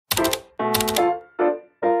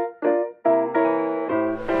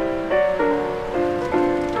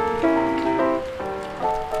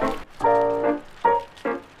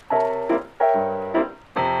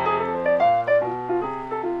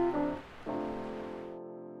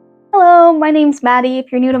Hello, my name's Maddy. If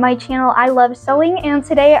you're new to my channel, I love sewing, and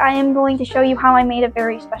today I am going to show you how I made a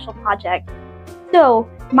very special project. So,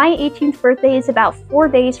 my 18th birthday is about 4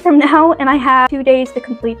 days from now, and I have 2 days to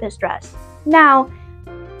complete this dress. Now,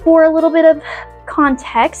 for a little bit of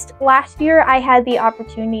context, last year I had the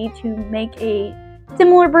opportunity to make a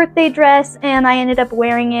similar birthday dress, and I ended up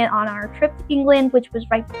wearing it on our trip to England, which was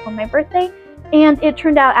right before my birthday. And it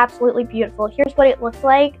turned out absolutely beautiful. Here's what it looked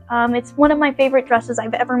like. It's one of my favorite dresses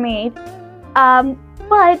I've ever made.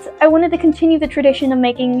 But I wanted to continue the tradition of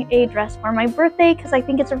making a dress for my birthday because I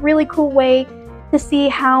think it's a really cool way to see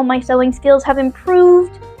how my sewing skills have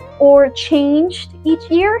improved or changed each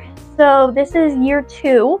year. So this is year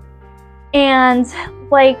 2. And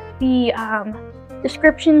like the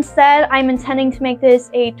description said, I'm intending to make this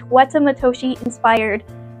a Tueta Matoshi Inspired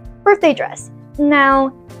birthday dress.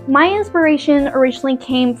 Now, my inspiration originally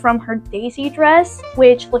came from her Daisy dress,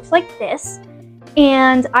 which looks like this,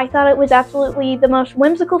 and I thought it was absolutely the most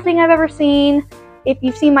whimsical thing I've ever seen. If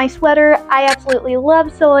you've seen my sweater, I absolutely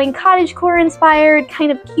love sewing cottagecore inspired,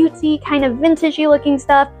 kind of cutesy, kind of vintagey looking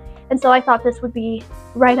stuff, and so I thought this would be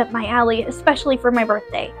right up my alley, especially for my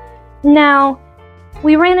birthday. Now,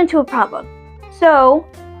 we ran into a problem. So,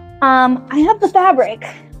 I have the fabric.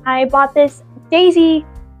 I bought this Daisy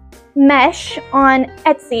mesh on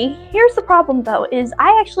Etsy. Here's the problem though, is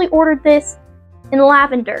I actually ordered this in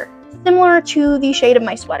lavender, similar to the shade of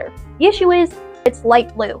my sweater. The issue is it's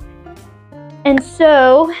light blue. And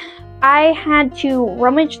so I had to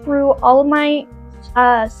rummage through all of my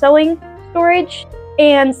sewing storage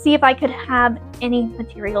and see if I could have any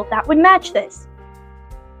material that would match this.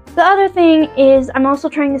 The other thing is I'm also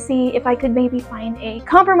trying to see if I could maybe find a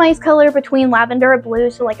compromise color between lavender and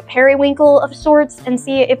blue, so like a periwinkle of sorts, and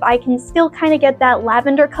see if I can still kind of get that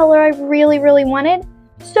lavender color I really wanted.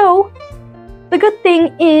 So the good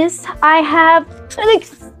thing is I have an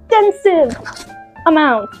extensive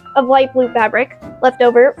amount of light blue fabric left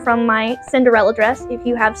over from my Cinderella dress, if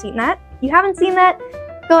you have seen that. If you haven't seen that,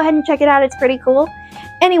 go ahead and check it out, it's pretty cool.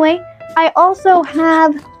 Anyway, I also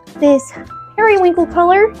have this periwinkle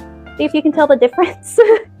color, see if you can tell the difference.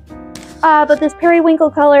 But this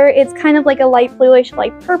periwinkle color, it's kind of like a light bluish,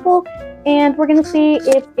 light purple, and we're gonna see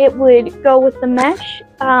if it would go with the mesh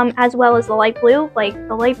as well as the light blue. Like,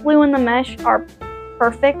 the light blue and the mesh are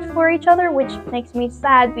perfect for each other, which makes me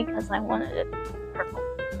sad because I wanted it purple.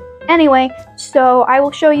 Anyway, so I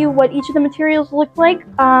will show you what each of the materials look like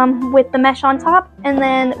with the mesh on top, and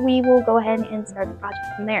then we will go ahead and start the project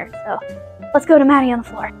from there. So let's go to Maddy on the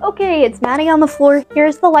floor. Okay, it's Maddy on the floor.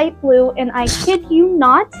 Here's the light blue, and I kid you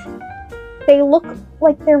not, they look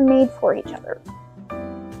like they're made for each other.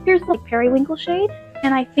 Here's the periwinkle shade,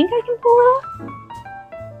 and I think I can pull it off.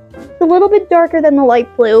 It's a little bit darker than the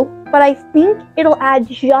light blue, but I think it'll add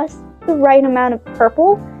just the right amount of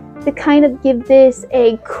purple to kind of give this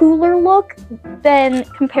a cooler look than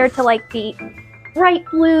compared to like the bright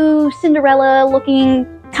blue Cinderella looking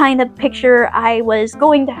kind of picture I was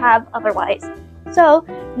going to have otherwise. So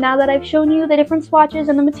now that I've shown you the different swatches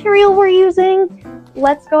and the material we're using,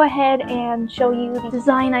 let's go ahead and show you the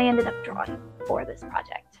design I ended up drawing for this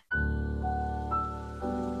project.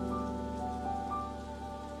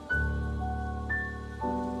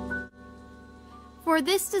 For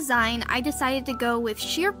this design, I decided to go with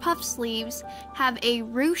sheer puff sleeves, have a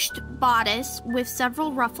ruched bodice with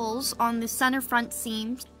several ruffles on the center front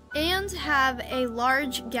seams, and have a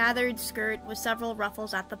large gathered skirt with several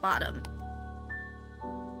ruffles at the bottom.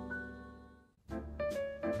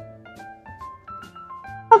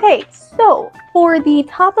 Okay, so for the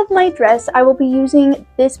top of my dress, I will be using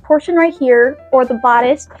this portion right here, or the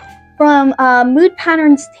bodice, from Mood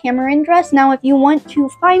Patterns Tamarind dress. Now, if you want to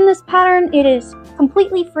find this pattern, it is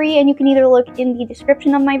completely free, and you can either look in the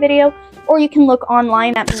description of my video, or you can look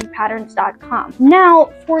online at moodpatterns.com.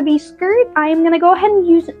 Now, for the skirt, I am going to go ahead and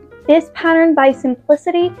use this pattern by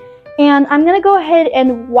Simplicity, and I'm going to go ahead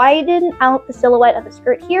and widen out the silhouette of the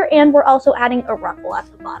skirt here, and we're also adding a ruffle at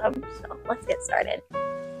the bottom, so let's get started.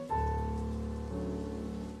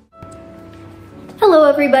 Hello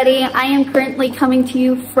everybody, I am currently coming to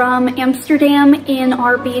you from Amsterdam in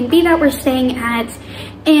our B&B that we're staying at,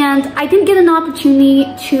 and I didn't get an opportunity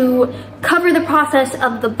to cover the process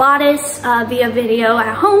of the bodice via video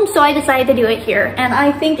at home, so I decided to do it here. And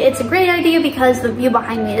I think it's a great idea because the view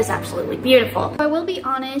behind me is absolutely beautiful. I will be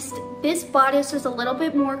honest, this bodice is a little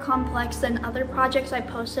bit more complex than other projects I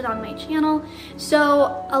posted on my channel,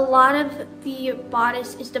 so a lot of the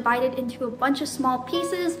bodice is divided into a bunch of small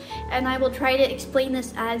pieces, and I will try to explain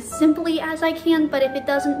this as simply as I can, but if it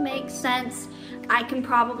doesn't make sense, I can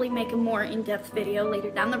probably make a more in-depth video later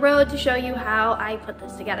down the road to show you how I put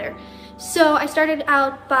this together. So I started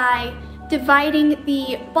out by dividing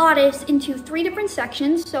the bodice into 3 different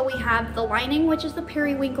sections. So we have the lining, which is the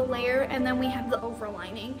periwinkle layer, and then we have the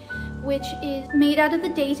overlining, which is made out of the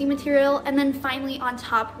daisy material, and then finally on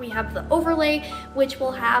top we have the overlay, which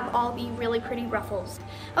will have all the really pretty ruffles.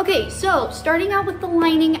 Okay, so starting out with the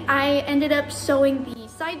lining, I ended up sewing the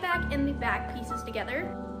side back and the back pieces together.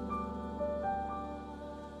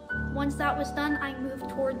 Once that was done, I moved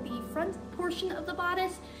toward the front portion of the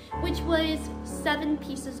bodice, which was 7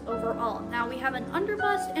 pieces overall. Now we have an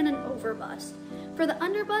underbust and an overbust. For the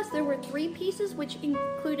underbust, there were 3 pieces, which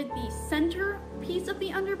included the center piece of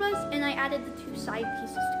the underbust, and I added the 2 side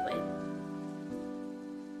pieces to it.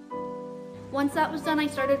 Once that was done, I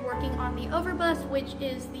started working on the overbust, which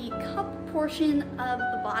is the cup portion of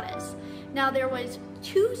the bodice. Now there was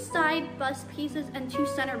 2 side bust pieces and 2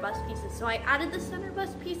 center bust pieces. So I added the center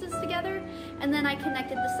bust pieces together, and then I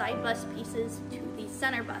connected the side bust pieces to the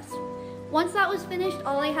center bust. Once that was finished,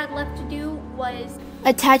 all I had left to do was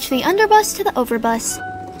attach the underbust to the overbust.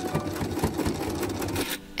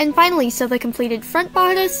 And finally sew the completed front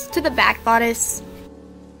bodice to the back bodice.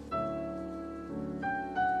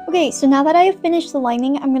 Okay, so now that I have finished the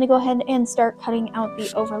lining, I'm going to go ahead and start cutting out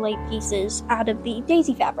the overlay pieces out of the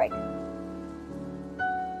daisy fabric.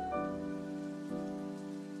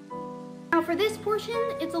 Now for this portion,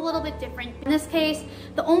 it's a little bit different. In this case,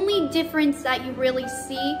 the only difference that you really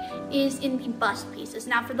see is in the bust pieces.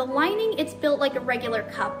 Now for the lining, it's built like a regular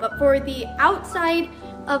cup, but for the outside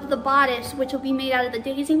of the bodice, which will be made out of the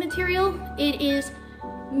daisy material, it is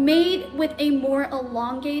made with a more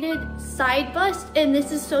elongated side bust, and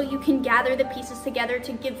this is so you can gather the pieces together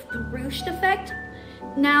to give the ruched effect.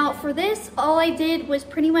 Now for this, all I did was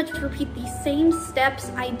pretty much repeat the same steps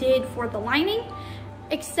I did for the lining,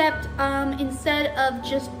 except instead of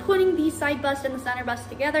just putting the side bust and the center bust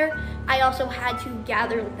together, I also had to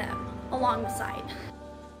gather them along the side.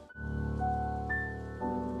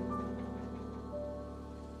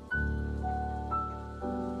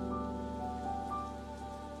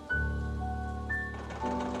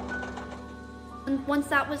 And once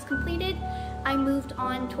that was completed, I moved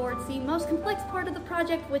on towards the most complex part of the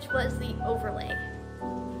project, which was the overlay.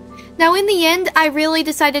 Now in the end, I really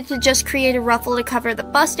decided to just create a ruffle to cover the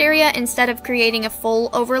bust area instead of creating a full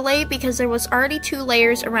overlay because there was already 2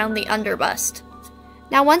 layers around the underbust.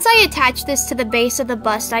 Now once I attached this to the base of the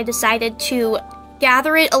bust, I decided to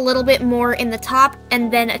gather it a little bit more in the top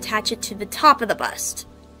and then attach it to the top of the bust.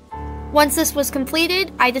 Once this was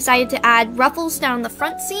completed, I decided to add ruffles down the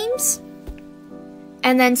front seams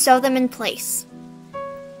and then sew them in place.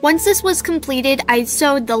 Once this was completed, I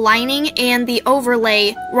sewed the lining and the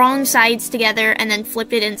overlay wrong sides together and then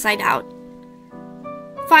flipped it inside out.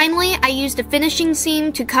 Finally, I used a finishing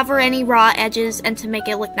seam to cover any raw edges and to make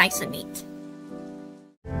it look nice and neat.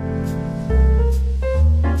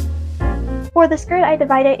 For the skirt, I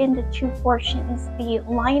divided it into 2 portions, the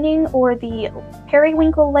lining or the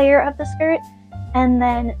periwinkle layer of the skirt, and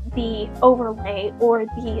then the overlay or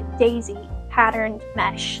the daisy patterned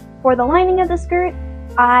mesh. For the lining of the skirt,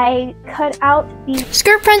 I cut out the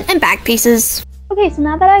skirt front and back pieces. Okay, so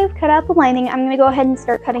now that I've cut out the lining, I'm going to go ahead and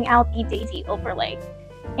start cutting out the daisy overlay.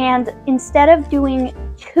 And instead of doing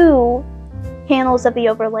 2 panels of the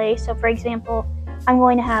overlay, so for example, I'm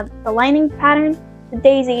going to have the lining pattern, the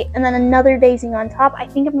daisy, and then another daisy on top, I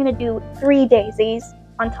think I'm going to do 3 daisies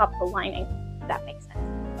on top of the lining, if that makes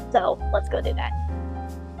sense. So let's go do that.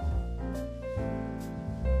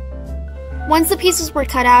 Once the pieces were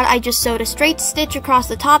cut out, I just sewed a straight stitch across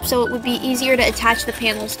the top so it would be easier to attach the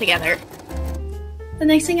panels together. The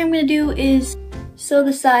next thing I'm going to do is sew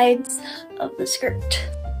the sides of the skirt.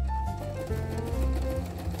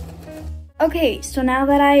 Okay, so now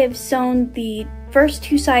that I have sewn the first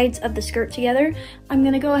 2 sides of the skirt together, I'm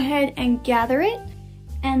going to go ahead and gather it,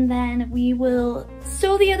 and then we will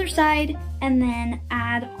sew the other side and then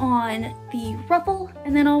add on the ruffle,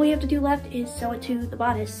 and then all we have to do left is sew it to the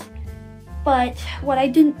bodice. But what I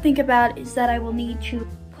didn't think about is that I will need to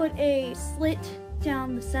put a slit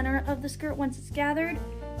down the center of the skirt once it's gathered,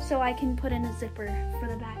 so I can put in a zipper for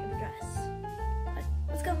the back of the dress. But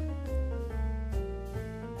let's go.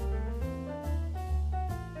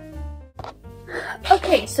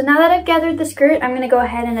 Okay, so now that I've gathered the skirt, I'm going to go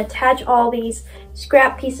ahead and attach all these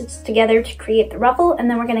scrap pieces together to create the ruffle, and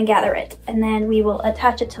then we're going to gather it, and then we will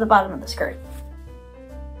attach it to the bottom of the skirt.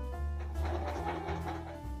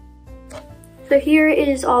 So here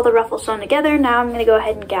is all the ruffle sewn together. Now I'm going to go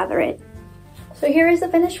ahead and gather it. So here is the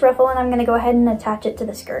finished ruffle, and I'm going to go ahead and attach it to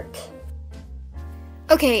the skirt.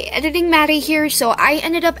 Okay, editing Maddy here, so I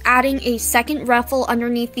ended up adding a second ruffle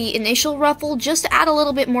underneath the initial ruffle just to add a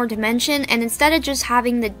little bit more dimension, and instead of just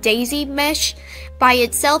having the daisy mesh by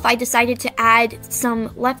itself, I decided to add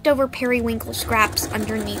some leftover periwinkle scraps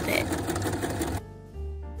underneath it.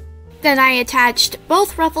 Then I attached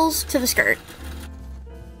both ruffles to the skirt.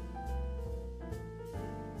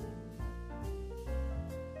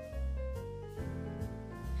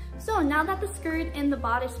 So now that the skirt and the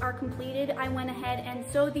bodice are completed, I went ahead and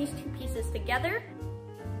sewed these two pieces together.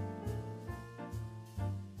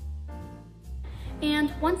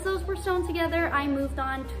 And once those were sewn together, I moved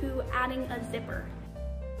on to adding a zipper.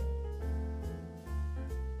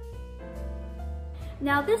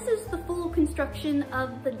 Now this is the full construction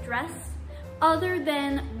of the dress, other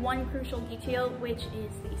than one crucial detail, which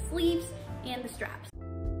is the sleeves and the straps.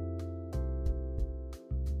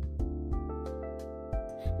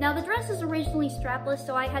 Now the dress is originally strapless,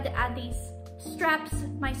 so I had to add these straps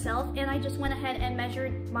myself, and I just went ahead and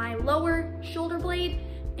measured my lower shoulder blade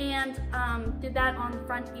and did that on the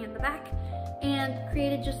front and the back, and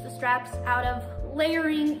created just the straps out of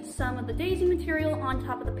layering some of the daisy material on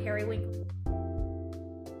top of the periwinkle.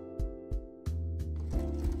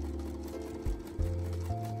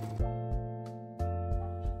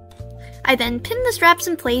 I then pinned the straps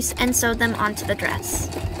in place and sewed them onto the dress.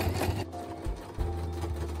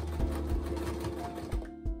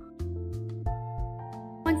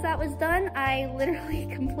 Once that was done, I literally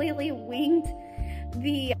completely winged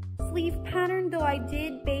the sleeve pattern, though I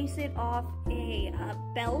did base it off a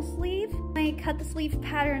bell sleeve. I cut the sleeve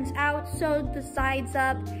patterns out, sewed the sides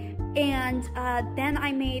up, and then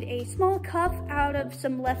I made a small cuff out of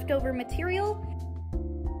some leftover material,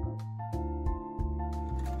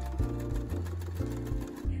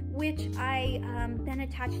 which I then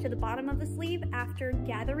attached to the bottom of the sleeve after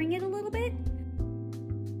gathering it a little bit.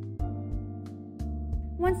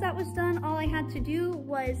 Once that was done, all I had to do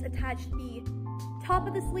was attach the top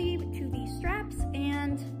of the sleeve to the straps,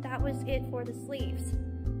 and that was it for the sleeves.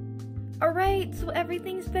 Alright, so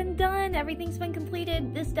everything's been done, everything's been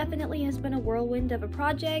completed. This definitely has been a whirlwind of a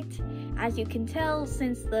project, as you can tell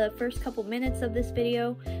since the first couple minutes of this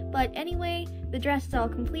video. But anyway, the dress is all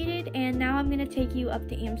completed, and now I'm going to take you up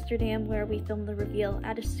to Amsterdam, where we filmed the reveal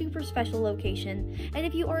at a super special location. And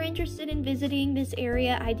if you are interested in visiting this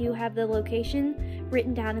area, I do have the location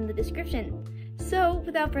written down in the description. So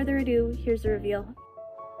without further ado, here's the reveal.